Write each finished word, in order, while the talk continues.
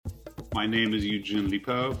My name is Eugene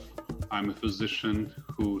Lipov. I'm a physician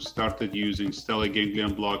who started using stellate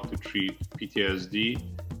ganglion block to treat PTSD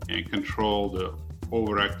and control the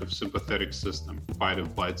overactive sympathetic system, fight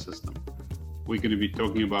and flight system. We're going to be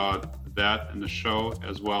talking about that in the show,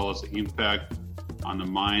 as well as the impact on the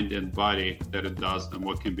mind and body that it does and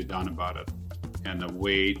what can be done about it, and a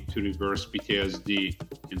way to reverse PTSD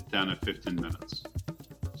in 10 or 15 minutes.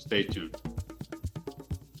 Stay tuned.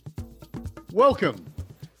 Welcome.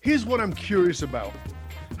 Here's what I'm curious about.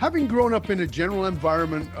 Having grown up in a general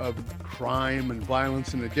environment of crime and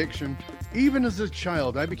violence and addiction, even as a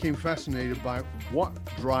child, I became fascinated by what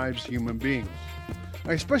drives human beings.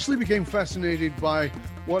 I especially became fascinated by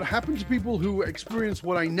what happened to people who experience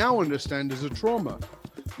what I now understand as a trauma.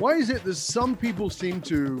 Why is it that some people seem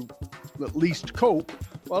to at least cope,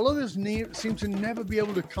 while others seem to never be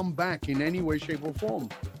able to come back in any way, shape, or form?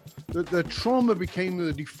 That the trauma became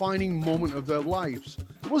the defining moment of their lives.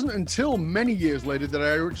 It wasn't until many years later that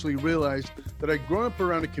I actually realized that I'd grown up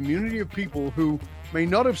around a community of people who may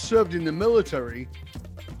not have served in the military,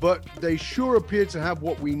 but they sure appear to have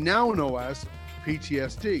what we now know as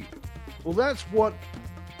PTSD. Well, that's what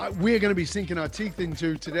we're going to be sinking our teeth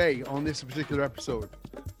into today on this particular episode.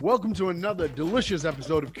 Welcome to another delicious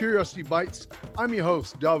episode of Curiosity Bites. I'm your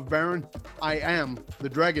host, Dov Baron. I am the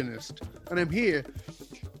Dragonist, and I'm here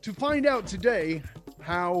to find out today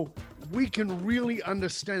how we can really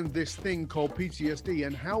understand this thing called PTSD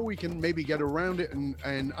and how we can maybe get around it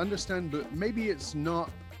and understand that maybe it's not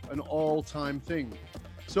an all-time thing.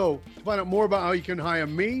 So to find out more about how you can hire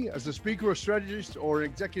me as a speaker or strategist or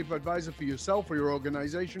executive advisor for yourself or your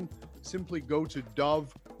organization, simply go to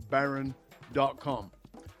dovbaron.com.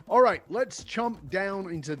 All right, let's jump down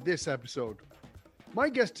into this episode. My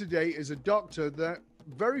guest today is a doctor that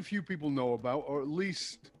very few people know about, or at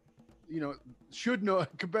least, should know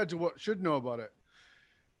compared to what should know about it.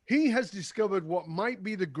 He has discovered what might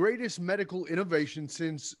be the greatest medical innovation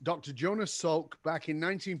since Dr. Jonas Salk back in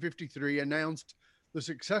 1953 announced the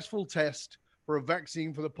successful test for a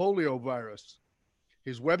vaccine for the polio virus.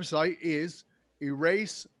 His website is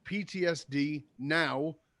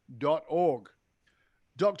eraseptsdnow.org.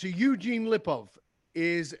 Dr. Eugene Lipov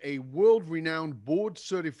is a world-renowned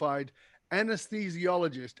board-certified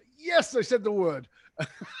anesthesiologist. Yes, I said the word.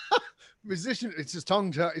 Physician. It's a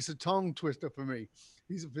tongue twister for me.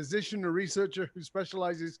 He's a physician, a researcher who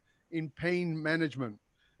specializes in pain management.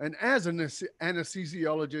 And as an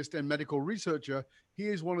anesthesiologist and medical researcher, he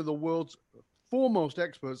is one of the world's foremost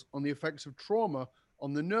experts on the effects of trauma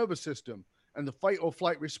on the nervous system and the fight or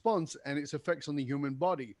flight response and its effects on the human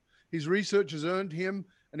body. His research has earned him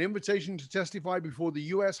an invitation to testify before the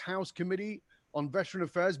U.S. House Committee on Veteran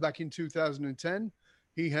Affairs back in 2010.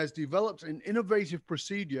 He has developed an innovative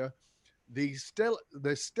procedure, the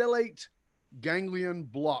stellate ganglion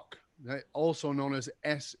block, also known as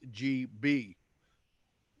SGB,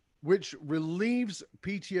 which relieves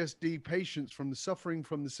PTSD patients from the suffering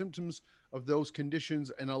from the symptoms of those conditions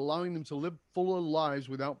and allowing them to live fuller lives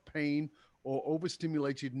without pain or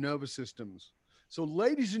overstimulated nervous systems. So,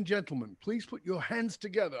 ladies and gentlemen, please put your hands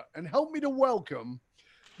together and help me to welcome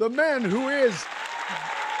the man who is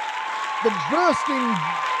the bursting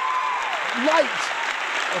light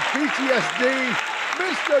of PTSD,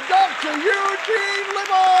 Mr. Dr. Eugene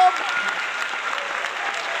Lipov.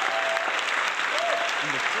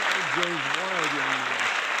 And the crowd goes wild.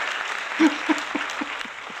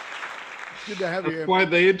 Good to have you here. Quite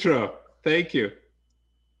the intro. Thank you.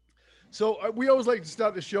 So we always like to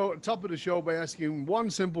start the show, top of the show, by asking one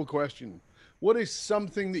simple question. What is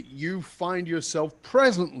something that you find yourself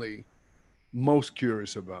presently most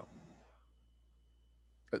curious about?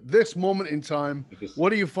 At this moment in time, what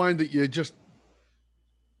do you find that you're just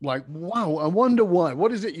like, wow, I wonder why?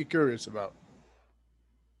 What is it you're curious about?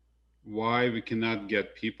 Why we cannot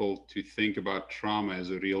get people to think about trauma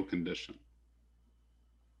as a real condition.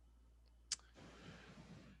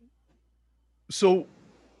 So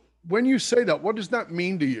when you say that, what does that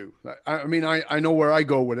mean to you? I mean, I know where I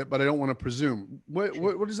go with it, but I don't want to presume.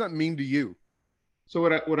 What does that mean to you? So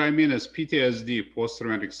what I mean is PTSD,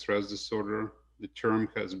 post-traumatic stress disorder. The term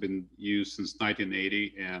has been used since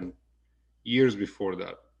 1980 and years before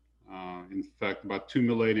that. In fact, about 2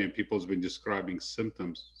 millennia people have been describing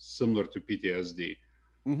symptoms similar to PTSD.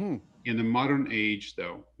 Mm-hmm. In the modern age,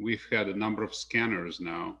 though, we've had a number of scanners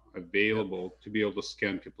now available to be able to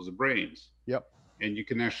scan people's brains. Yep. And you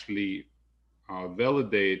can actually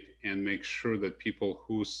validate and make sure that people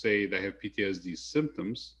who say they have PTSD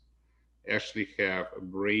symptoms actually have a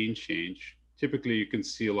brain change. Typically, you can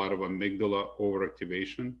see a lot of amygdala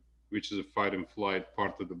overactivation, which is a fight and flight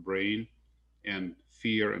part of the brain, and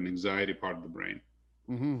fear and anxiety part of the brain.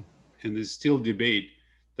 Mm-hmm. And there's still debate.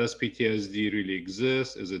 Does PTSD really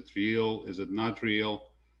exist? Is it real? Is it not real?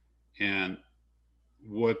 And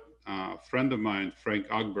what a friend of mine, Frank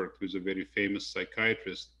Ogbert, who's a very famous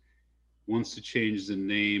psychiatrist, wants to change the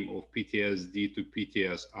name of PTSD to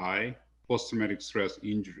PTSI, post traumatic stress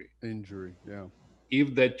injury. Injury, yeah.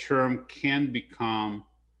 If that term can become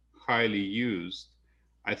highly used,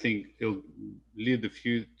 I think it'll lead to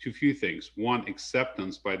few things. One,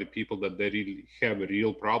 acceptance by the people that they really have a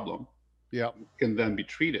real problem Yeah, can then be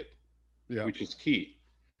treated, yeah, which is key.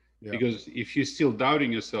 yeah. Because if you're still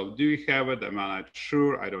doubting yourself, do you have it? Am I not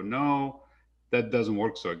sure? I don't know. That doesn't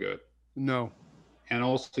work so good. No, And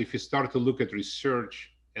also, if you start to look at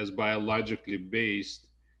research as biologically based,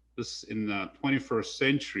 this in the 21st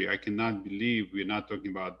century, I cannot believe we're not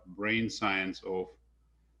talking about brain science of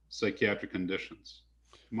psychiatric conditions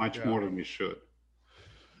much yeah. more than we should.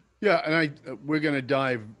 Yeah, and we're going to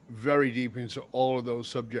dive very deep into all of those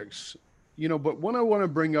subjects, but what I want to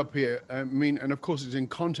bring up here, I mean, and of course it's in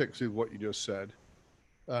context with what you just said.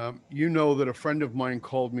 That a friend of mine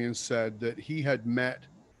called me and said that he had met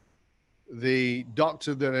the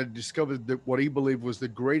doctor that had discovered that what he believed was the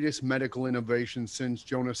greatest medical innovation since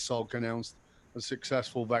Jonas Salk announced a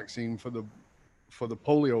successful vaccine for the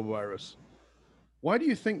polio virus. Why do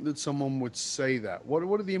you think that someone would say that? What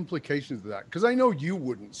are the implications of that? Because I know you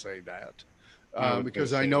wouldn't say that, I would never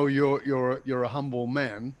because I say know that. you're a humble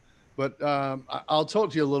man. But I'll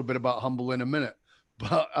talk to you a little bit about humble in a minute.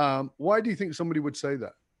 But why do you think somebody would say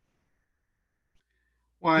that?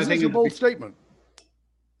 Well, I Because think it's a bold statement.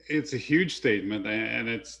 it's a huge statement, and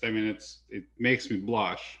it makes me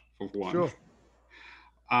blush for one. Sure.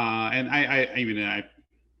 And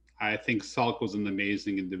I think Salk was an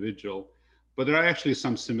amazing individual, but there are actually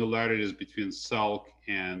some similarities between Salk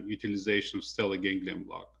and utilization of stellar ganglion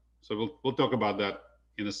block. So we'll talk about that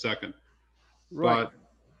in a second. Right. But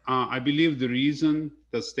I believe the reason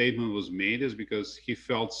that statement was made is because he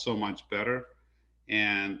felt so much better,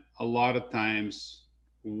 and a lot of times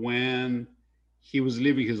when he was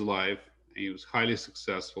living his life, and he was highly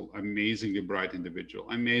successful, amazingly bright individual,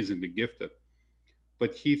 amazingly gifted,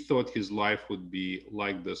 but he thought his life would be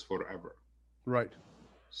like this forever. Right.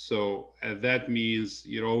 So that means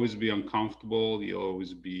you'll always be uncomfortable. You'll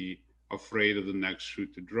always be afraid of the next shoe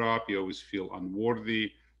to drop. You always feel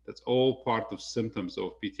unworthy. That's all part of symptoms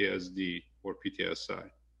of PTSD or PTSI.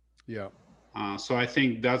 Yeah. So I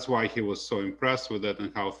think that's why he was so impressed with it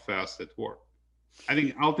and how fast it worked. I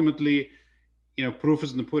think ultimately, proof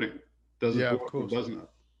is in the pudding. Does it Yeah. Of work or course. doesn't it?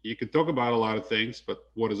 You could talk about a lot of things, but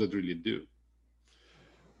what does it really do?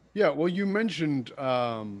 Yeah. Well, you mentioned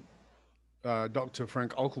Dr.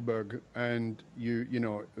 Frank Alkelberg, and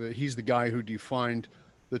he's the guy who defined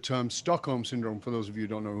the term Stockholm syndrome. For those of you who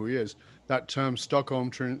don't know who he is, that term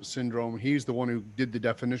Stockholm syndrome, he's the one who did the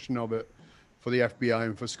definition of it for the FBI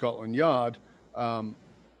and for Scotland Yard.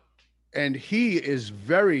 And he is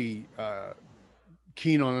very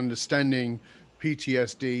keen on understanding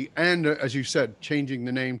PTSD and, as you said, changing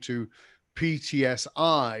the name to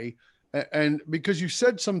PTSI. And because you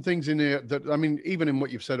said some things in there that, I mean, even in what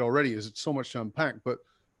you've said already, is so much to unpack. But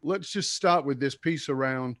let's just start with this piece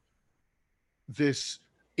around this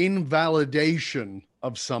invalidation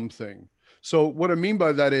of something. So what I mean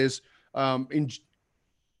by that is,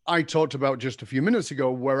 I talked about just a few minutes ago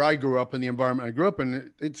where I grew up and the environment I grew up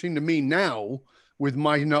in. It seemed to me now, with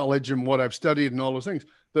my knowledge and what I've studied and all those things,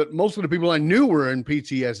 that most of the people I knew were in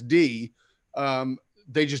PTSD.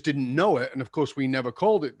 They just didn't know it. And of course, we never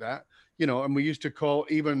called it that, and we used to call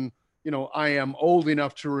even, I am old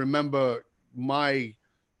enough to remember my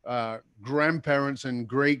grandparents and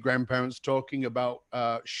great grandparents talking about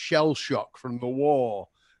shell shock from the war,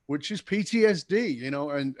 which is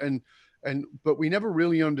PTSD, but we never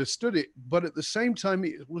really understood it. But at the same time,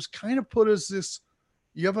 it was kind of put as this,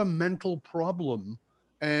 you have a mental problem,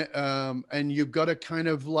 and you've got to kind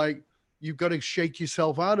of like, you've got to shake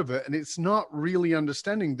yourself out of it. And it's not really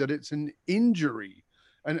understanding that it's an injury.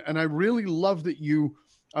 And I really love that you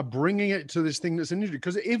are bringing it to this thing that's an injury.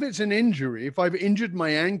 Because if it's an injury, if I've injured my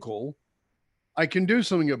ankle, I can do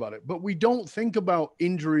something about it. But we don't think about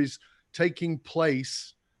injuries taking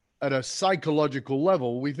place at a psychological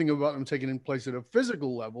level. We think about them taking place at a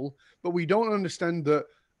physical level, but we don't understand that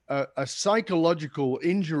a psychological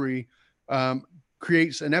injury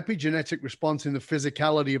creates an epigenetic response in the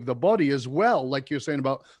physicality of the body as well, like you're saying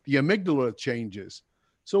about the amygdala changes.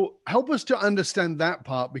 So help us to understand that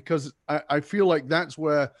part, because I feel like that's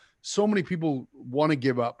where so many people want to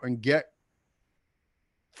give up and get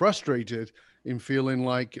frustrated in feeling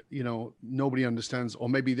like, nobody understands, or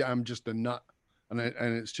maybe I'm just a nut and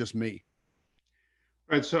it's just me.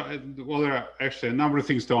 Right. So, well, there are actually a number of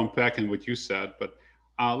things to unpack in what you said, but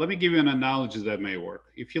let me give you an analogy that may work.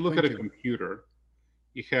 If you look at Thank a you. computer,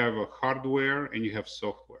 you have a hardware and you have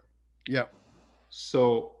software. Yeah.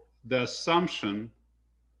 So the assumption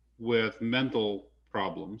with mental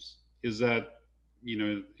problems is that,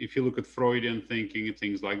 if you look at Freudian thinking and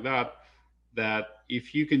things like that, that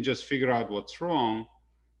if you can just figure out what's wrong,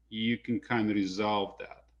 you can kind of resolve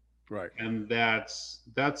that. Right. And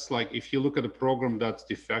that's like, if you look at a program that's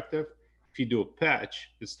defective, if you do a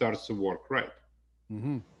patch, it starts to work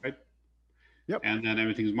Mm-hmm. right, Yep. and then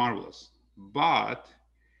everything's marvelous. But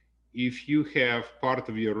if you have part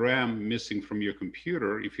of your RAM missing from your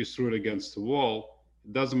computer, if you threw it against the wall,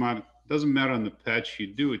 it doesn't matter on the patch you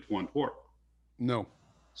do, it won't work. No.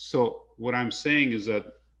 So what I'm saying is that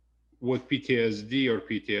what PTSD or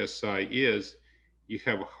PTSI is, you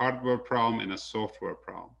have a hardware problem and a software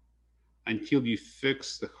problem. Until you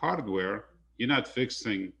fix the hardware, you're not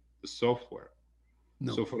fixing the software.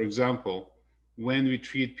 No. So, for example, when we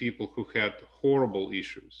treat people who had horrible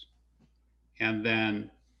issues, and then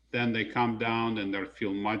they come down and they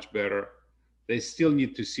feel much better, they still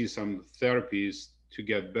need to see some therapies to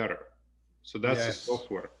get better. So that's the Yes.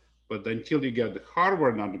 software. But until you get the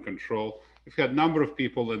hardware under control, we've had a number of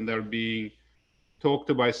people and they're being talked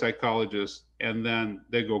to by psychologists, and then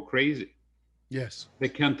they go crazy. Yes. They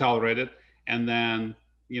can't tolerate it, and then,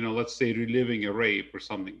 let's say reliving a rape or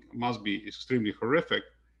something must be extremely horrific,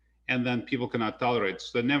 and then people cannot tolerate it,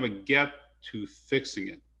 so they never get to fixing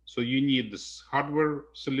it. So you need this hardware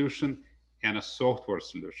solution and a software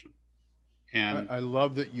solution. I, And I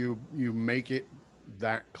love that you make it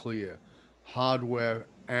that clear. Hardware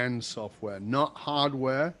and software. Not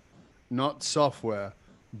hardware, not software,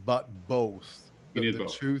 but both. you That need the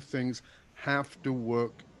both. two things have to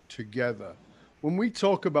work together. When we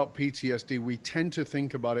talk about PTSD, we tend to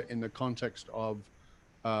think about it in the context of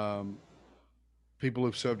um, people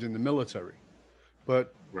who've served in the military.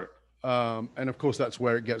 But Right. and of course that's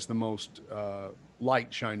where it gets the most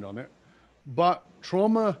light shined on it. But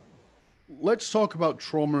trauma, let's talk about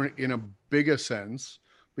trauma in a bigger sense,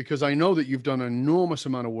 because I know that you've done an enormous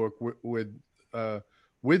amount of work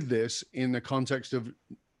with this in the context of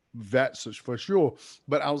vets for sure,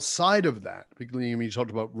 but outside of that, particularly when you talked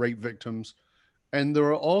about rape victims, and there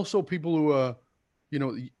are also people who are,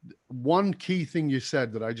 one key thing you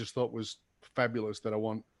said that I just thought was fabulous that I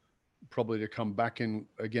want probably to come back in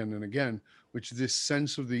again and again, which is this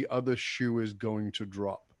sense of the other shoe is going to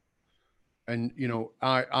drop. And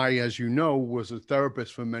I, as you know, was a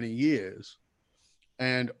therapist for many years,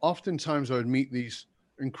 and oftentimes I would meet these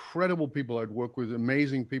incredible people. I'd work with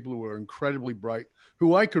amazing people who were incredibly bright,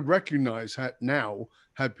 who I could recognize had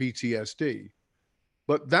PTSD.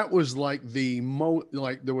 But that was like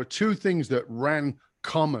like there were two things that ran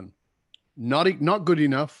common: not good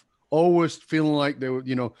enough, always feeling like they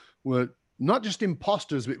were not just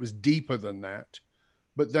imposters, but it was deeper than that.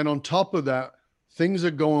 But then on top of that, things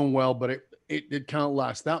are going well, but it can't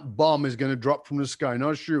last. That bomb is going to drop from the sky,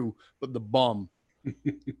 not a shoe, but the bomb.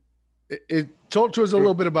 Talk to us a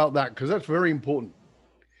little bit about that, because that's very important.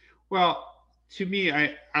 Well, to me,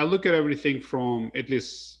 I look at everything from, at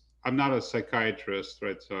least, I'm not a psychiatrist,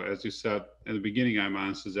 right? So as you said in the beginning, I'm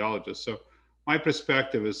an anesthesiologist. So my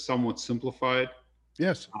perspective is somewhat simplified,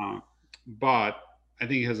 Yes. uh, but I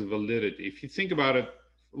think it has a validity. If you think about it,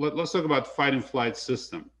 let's talk about fight and flight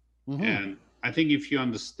system. Mm-hmm. And I think if you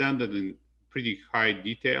understand it in pretty high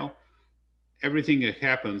detail, everything that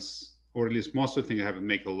happens, or at least most of the things that happen,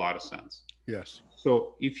 make a lot of sense. Yes.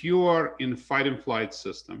 So if you are in fight and flight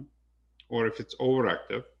system, or if it's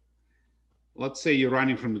overactive, let's say you're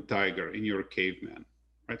running from the tiger and you're a caveman,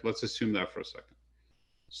 right? Let's assume that for a second.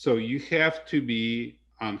 So you have to be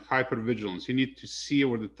on hypervigilance. You need to see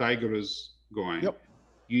where the tiger is going. Yep.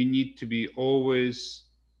 You need to be always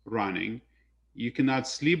running. You cannot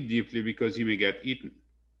sleep deeply because you may get eaten,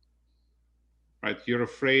 right? You're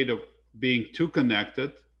afraid of being too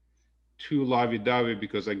connected, too lovey-dovey,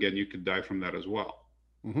 because again, you could die from that as well.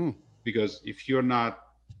 Mm-hmm. Because if you're not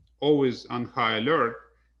always on high alert,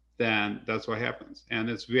 then that's what happens. And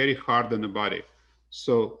it's very hard on the body.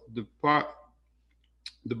 So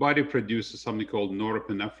the body produces something called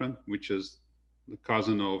norepinephrine, which is the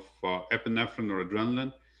cousin of epinephrine or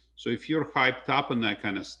adrenaline. So if you're hyped up on that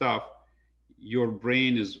kind of stuff, your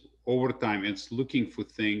brain is over time, it's looking for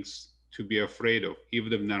things to be afraid of,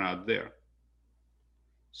 even if they're not there.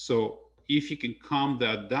 So if you can calm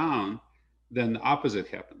that down, then the opposite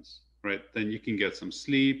happens, right? Then you can get some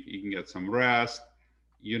sleep, you can get some rest,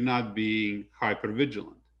 you're not being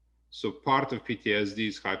hypervigilant. So part of PTSD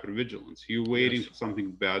is hypervigilance. You're waiting Yes. for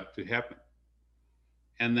something bad to happen.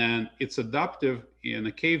 and then it's adaptive in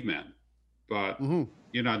a caveman, but Hmm.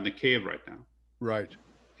 you're not in the cave right now. Right.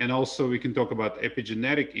 And also, we can talk about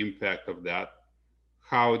epigenetic impact of that,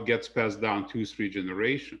 how it gets passed down 2, 3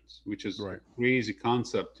 generations, which is a Right. crazy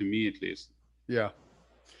concept to me, at least. Yeah.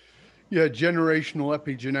 Yeah. Generational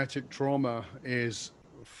epigenetic trauma is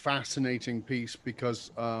a fascinating piece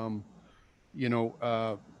because, you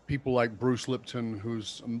know, people like Bruce Lipton,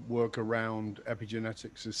 whose work around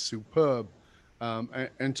epigenetics is superb,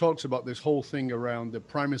 and talks about this whole thing around the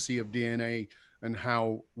primacy of DNA and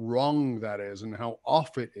how wrong that is and how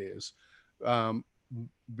off it is, um,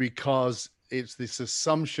 because it's this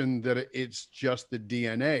assumption that it's just the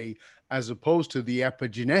DNA as opposed to the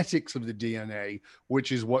epigenetics of the DNA,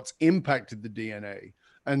 which is what's impacted the DNA,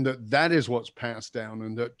 and that is what's passed down,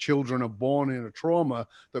 and that children are born in a trauma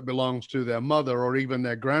that belongs to their mother or even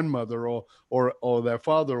their grandmother or their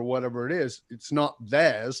father or whatever it is. It's not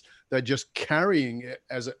theirs. They're just carrying it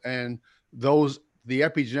and those the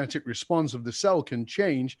epigenetic response of the cell can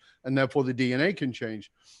change, and therefore the DNA can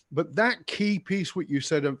change. But that key piece, what you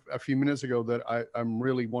said a few minutes ago, that I'm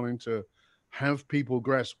really wanting to have people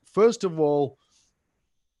grasp. First of all,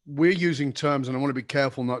 we're using terms, and I want to be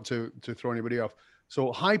careful not to throw anybody off.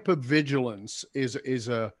 So hypervigilance is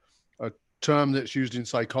a term that's used in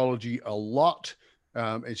psychology a lot.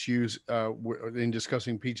 It's used in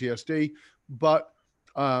discussing PTSD, but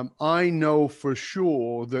I know for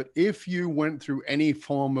sure that if you went through any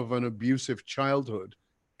form of an abusive childhood,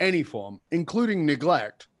 any form, including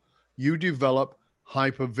neglect, you develop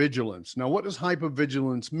hypervigilance. Now, what does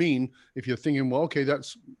hypervigilance mean? If you're thinking, well, okay,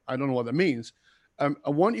 I don't know what that means. I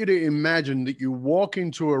want you to imagine that you walk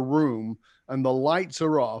into a room and the lights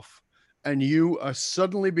are off and you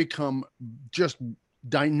suddenly become just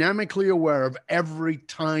dynamically aware of every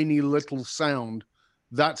tiny little sound.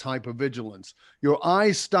 That's hypervigilance. Your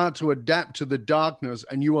eyes start to adapt to the darkness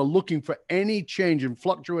and you are looking for any change in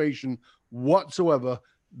fluctuation whatsoever.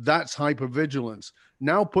 That's hypervigilance.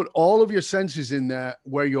 Now put all of your senses in there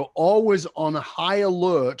where you're always on a high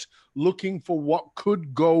alert looking for what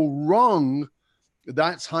could go wrong.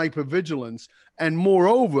 That's hypervigilance. And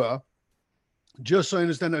moreover, just so I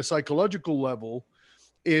understand at a psychological level,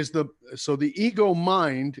 the ego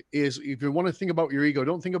mind is, if you want to think about your ego,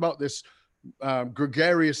 don't think about this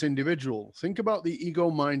gregarious individual. Think about the ego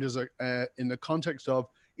mind as in the context of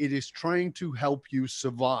it is trying to help you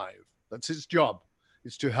survive. That's its job.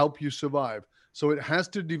 It's to help you survive. So it has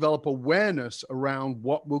to develop awareness around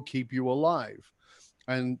what will keep you alive.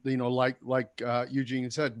 And, like Eugene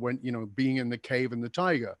said, when, being in the cave and the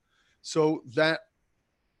tiger. So that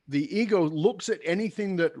the ego looks at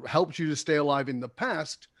anything that helps you to stay alive in the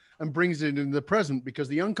past and brings it in the present, because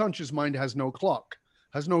the unconscious mind has no clock,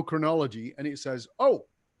 has no chronology. And it says, oh,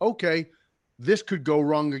 okay, this could go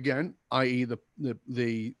wrong again, i.e.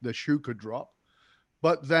 the shoe could drop.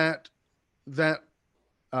 But that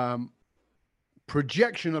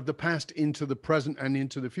projection of the past into the present and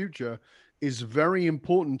into the future is very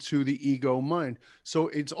important to the ego mind. So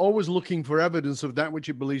it's always looking for evidence of that which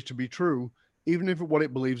it believes to be true, even if what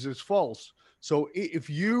it believes is false. So if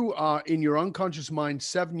you are in your unconscious mind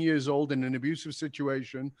 7 years old in an abusive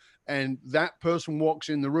situation, and that person walks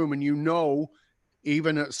in the room and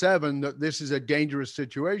even at 7, that this is a dangerous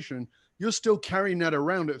situation, you're still carrying that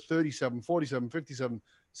around at 37, 47, 57,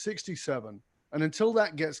 67. And until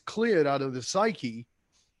that gets cleared out of the psyche,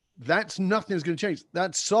 nothing's going to change.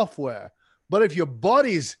 That's software. But if your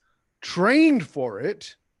body's trained for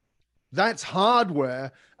it, that's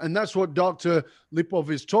hardware. And that's what Dr. Lipov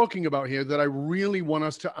is talking about here, that I really want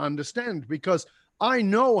us to understand, because I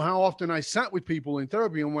know how often I sat with people in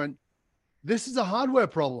therapy and went, this is a hardware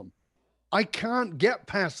problem. I can't get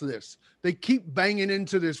past this. They keep banging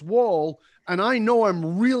into this wall, and I know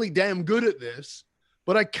I'm really damn good at this,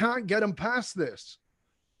 but I can't get them past this.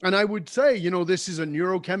 And I would say, this is a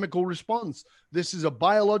neurochemical response. This is a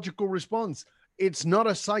biological response. It's not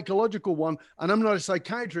a psychological one. And I'm not a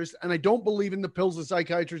psychiatrist, and I don't believe in the pills the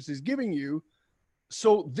psychiatrist is giving you.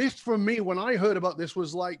 So this, for me, when I heard about this,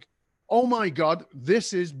 was like, oh my God,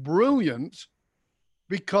 this is brilliant,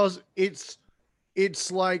 because it's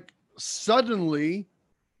like suddenly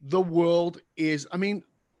the world is,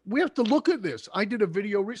 we have to look at this. I did a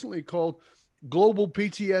video recently called Global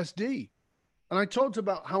PTSD. And I talked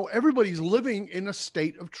about how everybody's living in a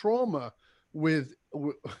state of trauma with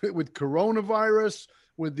coronavirus,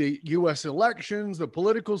 with the US elections, the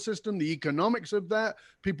political system, the economics of that,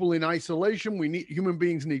 people in isolation. Human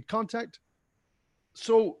beings need contact.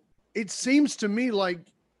 So it seems to me like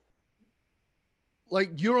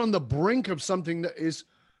you're on the brink of something that is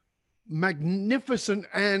magnificent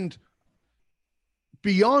and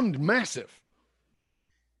beyond massive.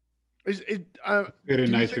 Is it? Very Do you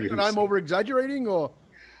nice of think you that to I'm say. over exaggerating, or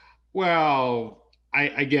Well,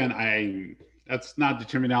 I that's not the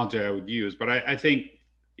terminology I would use, but I think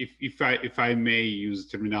if I may use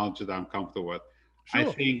terminology that I'm comfortable with, I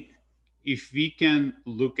sure? think if we can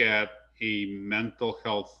look at a mental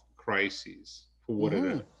health crisis for what it Hmm.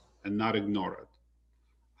 is and not ignore it,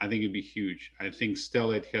 I think it'd be huge. I think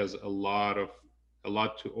Stellate has a lot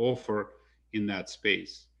to offer in that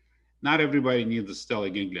space. Not everybody needs a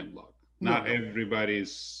stellate ganglion block. No, Not no.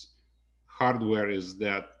 everybody's hardware is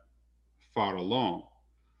that far along.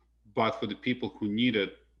 But for the people who need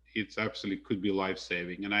it, it's absolutely could be life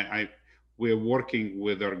saving. And we're working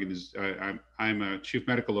with I'm a chief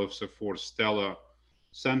medical officer for Stella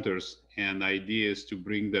Centers, and the idea is to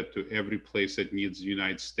bring that to every place that needs the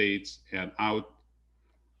United States and out,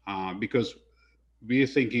 because we're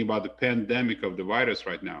thinking about the pandemic of the virus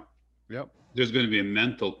right now. Yep. There's going to be a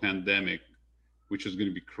mental pandemic, which is going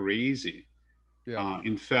to be crazy. Yep.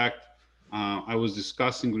 In fact, I was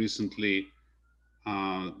discussing recently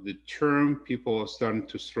the term people are starting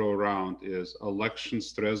to throw around is election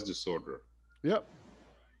stress disorder. Yep.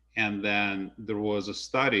 And then there was a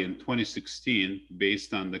study in 2016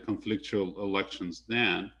 based on the conflictual elections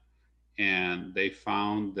then, and they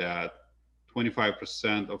found that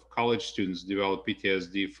 25% of college students develop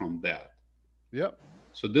PTSD from that. Yep.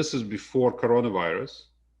 So this is before coronavirus,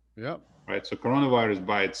 Yep. right? So coronavirus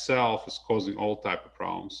by itself is causing all type of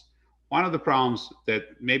problems. One of the problems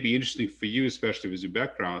that may be interesting for you, especially with your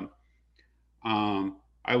background,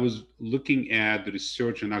 I was looking at the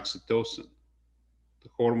research on oxytocin, the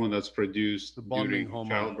hormone that's produced The bonding during hormone.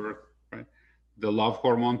 childbirth, right? The love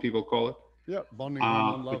hormone, people call it. Yep. Bonding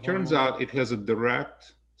hormone, It love turns hormone. out it has a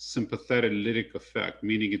direct sympathetic lytic effect,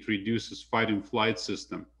 meaning it reduces fight and flight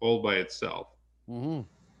system all by itself. Hmm.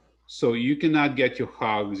 So you cannot get your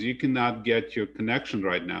hugs, you cannot get your connection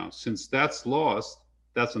right now. Since that's lost,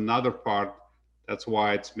 that's another part. That's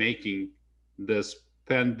why it's making this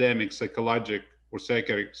pandemic, psychologic or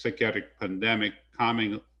psychiatric pandemic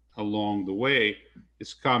coming along the way,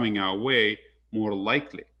 is coming our way more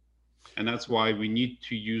likely. And that's why we need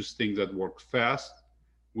to use things that work fast,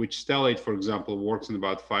 which Stellate, for example, works in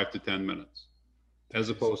about 5 to 10 minutes, as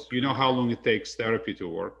opposed to, you know how long it takes therapy to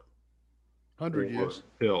work 100 or years.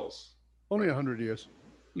 pills. Only 100 years.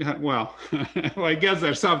 Yeah, well, well, I guess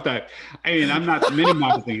there's sometimes. I mean, I'm not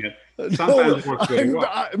minimizing it. No, Sometimes it works very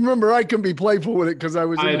well. remember, I can be playful with it because I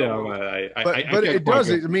was in I that know. world. I But can't it quite does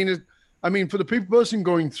go. it. I mean, for the person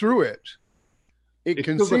going through it, it It's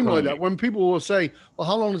can super seem like calming. that. When people will say, "Well,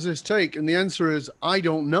 how long does this take?" and the answer is, "I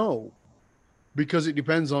don't know," because it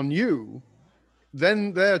depends on you.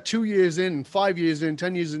 Then they're 2 years in, 5 years in,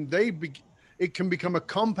 10 years in. It can become a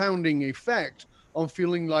compounding effect on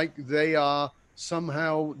feeling like they are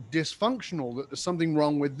somehow dysfunctional, that there's something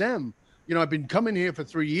wrong with them. You know, I've been coming here for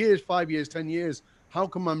 3 years, 5 years, 10 years. How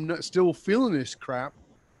come I'm not still feeling this crap?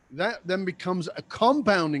 That then becomes a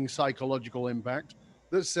compounding psychological impact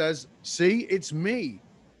that says, see, it's me,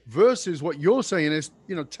 versus what you're saying is,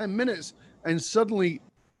 10 minutes and suddenly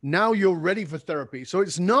now you're ready for therapy. So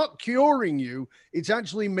it's not curing you, it's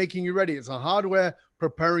actually making you ready. It's a hardware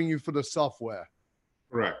preparing you for the software.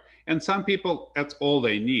 Correct. And some people, that's all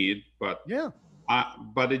they need, Yeah.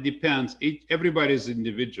 but it depends. Everybody is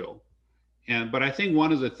individual. But I think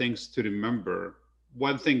one of the things to remember,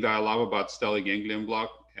 one thing that I love about stellate ganglion block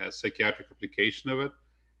as psychiatric application of it,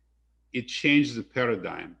 it changed the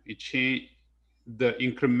paradigm. It changed the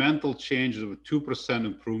incremental changes of a 2%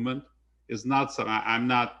 improvement is not some, I'm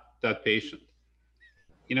not that patient.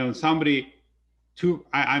 You know, somebody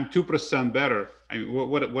I'm 2% better. I mean,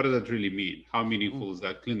 what does that really mean? How meaningful is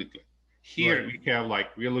that clinically? Here Right. we have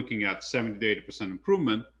like we're looking at 70 to 80%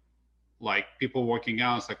 improvement. Like people working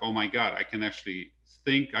out, it's like, oh my God, I can actually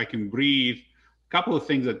think, I can breathe. A couple of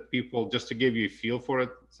things that people, just to give you a feel for it,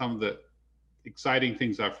 some of the exciting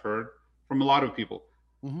things I've heard from a lot of people.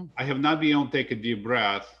 Mm-hmm. I have not been able to take a deep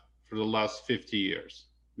breath for the last 50 years.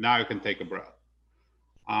 Now I can take a breath.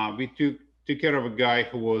 We took care of a guy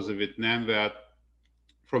who was a Vietnam vet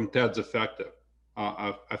from Ted's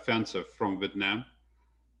offensive from Vietnam.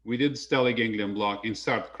 We did stellate ganglion block and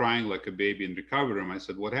started crying like a baby in recovery room. I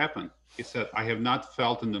said, what happened? He said, I have not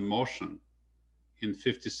felt an emotion in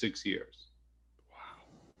 56 years. Wow.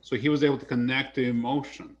 So he was able to connect to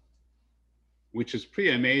emotion, which is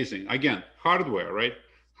pretty amazing. Again, hardware, right?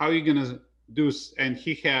 How are you going to do? And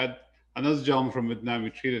he had another gentleman from Vietnam we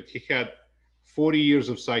treated, he had 40 years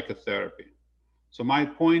of psychotherapy. So my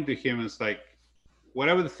point to him is like,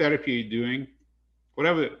 whatever the therapy you're doing,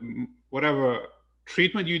 whatever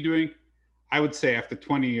treatment you're doing, I would say after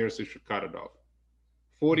 20 years, you should cut it off.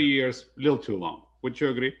 40 years, a little too long. Would you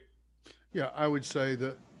agree? Yeah, I would say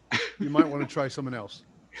that you might want to try something else.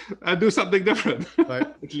 Do something different, Right.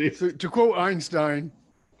 at least. To quote Einstein,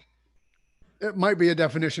 it might be a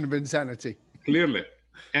definition of insanity. Clearly.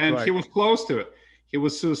 And he Right. was close to it. He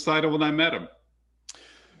was suicidal when I met him.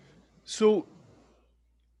 So,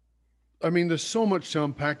 I mean, there's so much to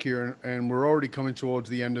unpack here, and we're already coming towards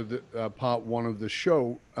the end of the part one of the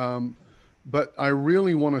show. But I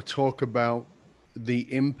really want to talk about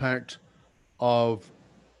the impact of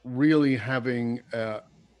really having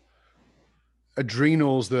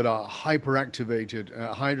adrenals that are hyperactivated,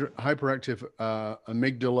 hyperactive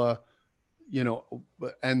amygdala, you know,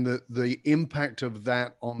 and the impact of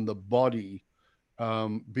that on the body.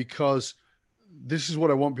 Because this is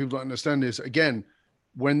what I want people to understand is, again,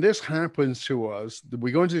 when this happens to us,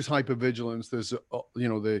 we go into this hypervigilance. There's, you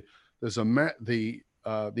know, the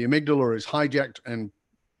amygdala is hijacked and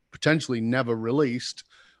potentially never released.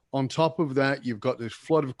 On top of that, you've got this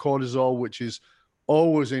flood of cortisol, which is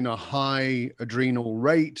always in a high adrenal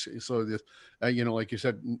rate. So, you know, like you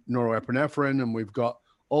said, norepinephrine, and we've got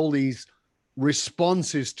all these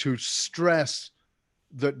responses to stress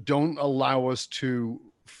that don't allow us to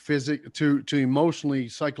to emotionally,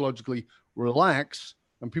 psychologically relax.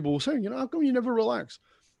 And people will say, you know, how come you never relax?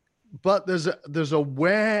 But there's a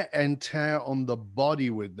wear and tear on the body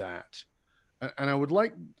with that. And I would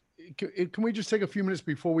like, can we just take a few minutes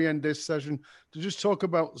before we end this session to just talk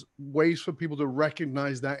about ways for people to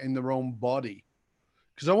recognize that in their own body?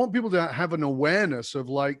 Because I want people to have an awareness of,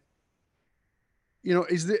 like, you know,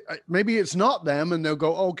 maybe it's not them, and they'll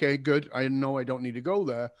go, okay, good, I know I don't need to go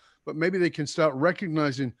there. But maybe they can start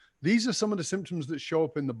recognizing these are some of the symptoms that show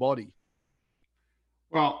up in the body.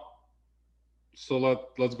 Well, so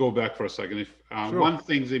let's go back for a second. If Sure. One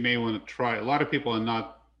thing they may want to try, a lot of people are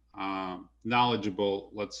not knowledgeable,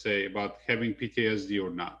 let's say, about having PTSD or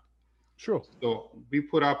not. Sure. So we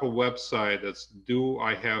put up a website that's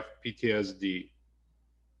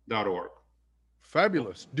doihaveptsd.org.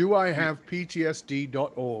 Fabulous.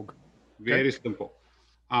 DoIHavePTSD.org. Very simple.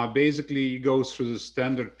 Basically, it goes through the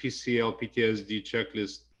standard PCL PTSD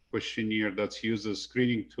checklist questionnaire that's used as a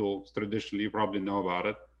screening tool. Traditionally, you probably know about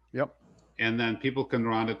it. Yep. And then people can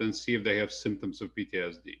run it and see if they have symptoms of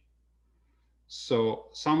PTSD. So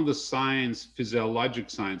some of the signs, physiologic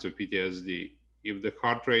signs of PTSD, if the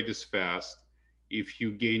heart rate is fast, if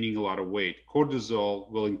you're gaining a lot of weight, cortisol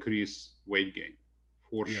will increase weight gain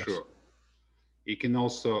for sure. It can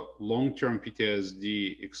also, long-term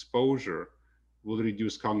PTSD exposure will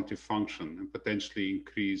reduce cognitive function and potentially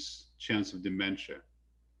increase chance of dementia.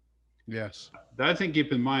 Yes. The other thing to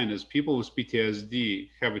keep in mind is people with PTSD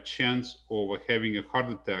have a chance of having a heart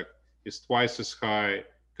attack is twice as high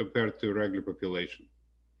compared to regular population.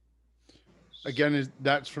 Again,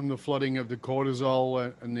 that's from the flooding of the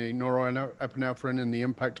cortisol and the norepinephrine and the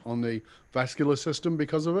impact on the vascular system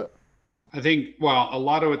because of it? I think, well, a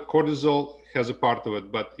lot of it, cortisol has a part of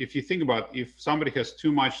it. But if you think about if somebody has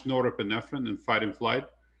too much norepinephrine in fight and flight,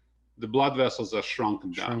 the blood vessels are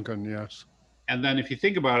shrunken down. Shrunken, yes. And then if you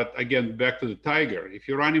think about it, again, back to the tiger, if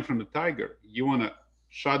you're running from the tiger, you want to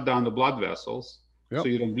shut down the blood vessels so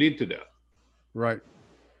you don't bleed to death. Right.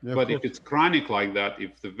 Yeah, but if it's chronic like that,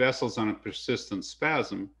 if the vessels are in a persistent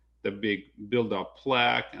spasm, the big build up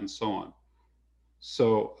plaque and so on.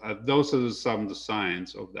 So those are some of the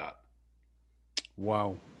signs of that.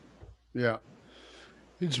 Wow. Yeah.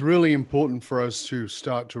 It's really important for us to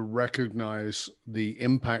start to recognize the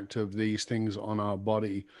impact of these things on our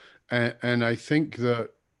body. And I think that,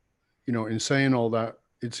 you know, in saying all that,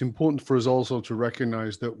 it's important for us also to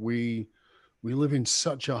recognize that we live in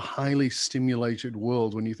such a highly stimulated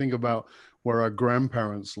world. When you think about where our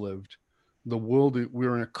grandparents lived, the world,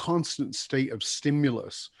 we're in a constant state of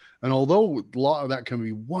stimulus. And although a lot of that can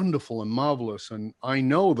be wonderful and marvelous, and I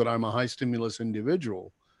know that I'm a high stimulus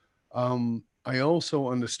individual, I also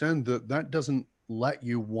understand that that doesn't let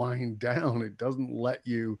you wind down. It doesn't let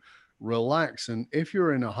you relax. And if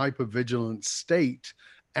you're in a hypervigilant state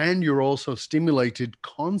and you're also stimulated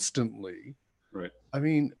constantly, right? I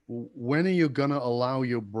mean, when are you going to allow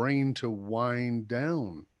your brain to wind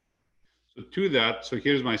down? So to that, so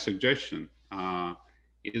here's my suggestion,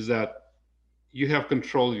 is that you have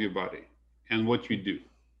control of your body and what you do,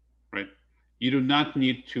 right? You do not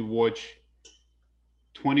need to watch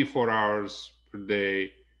 24 hours per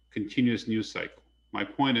day continuous news cycle. My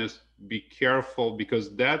point is, be careful,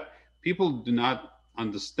 because that people do not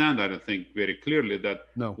understand, I don't think, very clearly that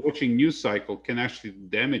watching news cycle can actually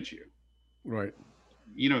damage you. Right.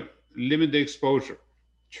 You know, limit the exposure,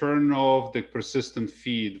 turn off the persistent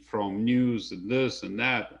feed from news and this and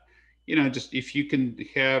that. You know, just if you can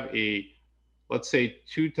have a, let's say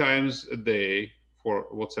 2 times a day for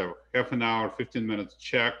whatever, half an hour, 15 minutes,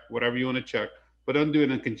 check, whatever you want to check, but don't do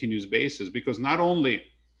it on a continuous basis, because not only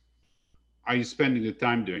are you spending the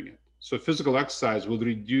time doing it, so physical exercise will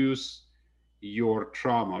reduce your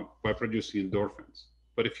trauma by producing endorphins.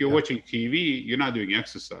 But if you're watching TV, you're not doing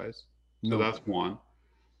exercise. So that's one.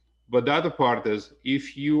 But the other part is,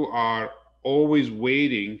 if you are always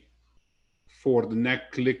waiting for the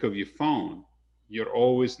next click of your phone, you're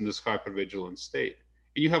always in this hypervigilant state.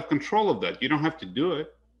 And you have control of that. You don't have to do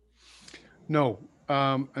it. No.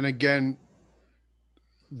 And again,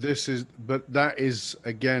 that's a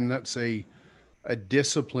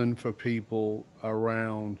discipline for people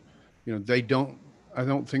around, I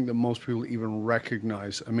don't think that most people even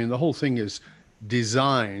recognize. I mean, the whole thing is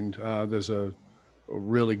designed. There's a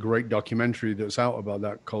really great documentary that's out about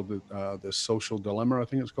that called the Social Dilemma, I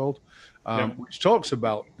think it's called, which talks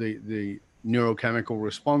about the neurochemical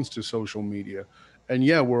response to social media. And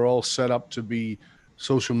yeah, we're all set up to be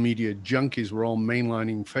social media junkies. We're all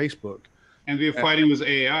mainlining Facebook. And we're fighting with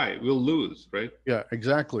AI. We'll lose, right? Yeah,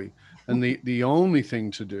 exactly. And the only thing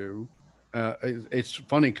to do, it's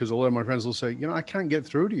funny because a lot of my friends will say, I can't get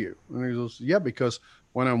through to you. And he goes, yeah, because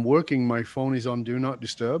when I'm working, my phone is on Do Not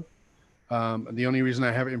Disturb. And the only reason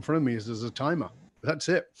I have it in front of me is there's a timer. That's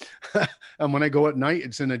it. And when I go at night,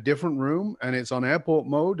 it's in a different room and it's on airport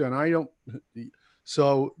mode. And I don't.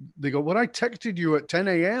 So they go, well, I texted you at 10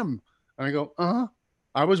 a.m. And I go,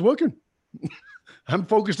 I was working. I'm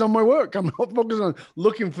focused on my work. I'm not focused on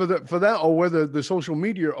looking for that, or whether the social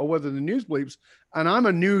media, or whether the news bleeps. And I'm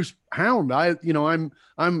a news hound. I'm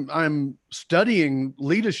studying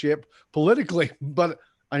leadership politically, but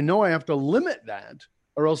I know I have to limit that,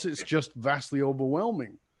 or else it's just vastly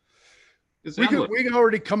overwhelming. We can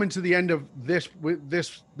already come into the end of this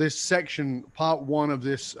section, part one of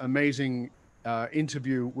this amazing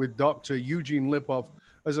interview with Dr. Eugene Lipov.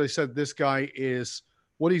 As I said, this guy is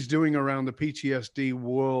what he's doing around the PTSD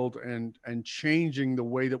world and changing the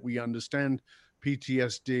way that we understand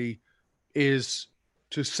PTSD is,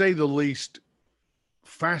 to say the least,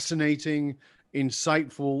 fascinating,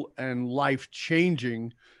 insightful, and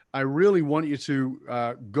life-changing. I really want you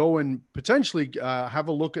to go and potentially have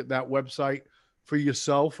a look at that website for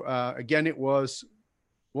yourself. Again, what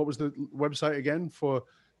was the website again for?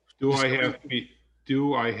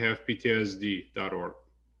 DoIHavePTSD.org.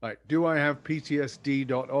 Right,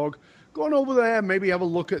 DoIHavePTSD.org. Go on over there, maybe have a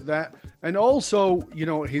look at that. And also,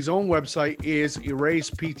 his own website is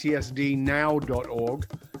ErasePTSDNow.org.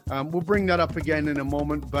 We'll bring that up again in a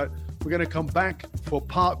moment, but we're going to come back for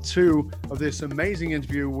part two of this amazing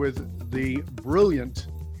interview with the brilliant,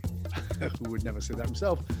 who would never say that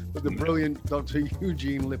himself, but the brilliant Dr.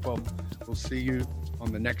 Eugene Lipov. We'll see you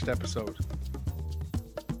on the next episode.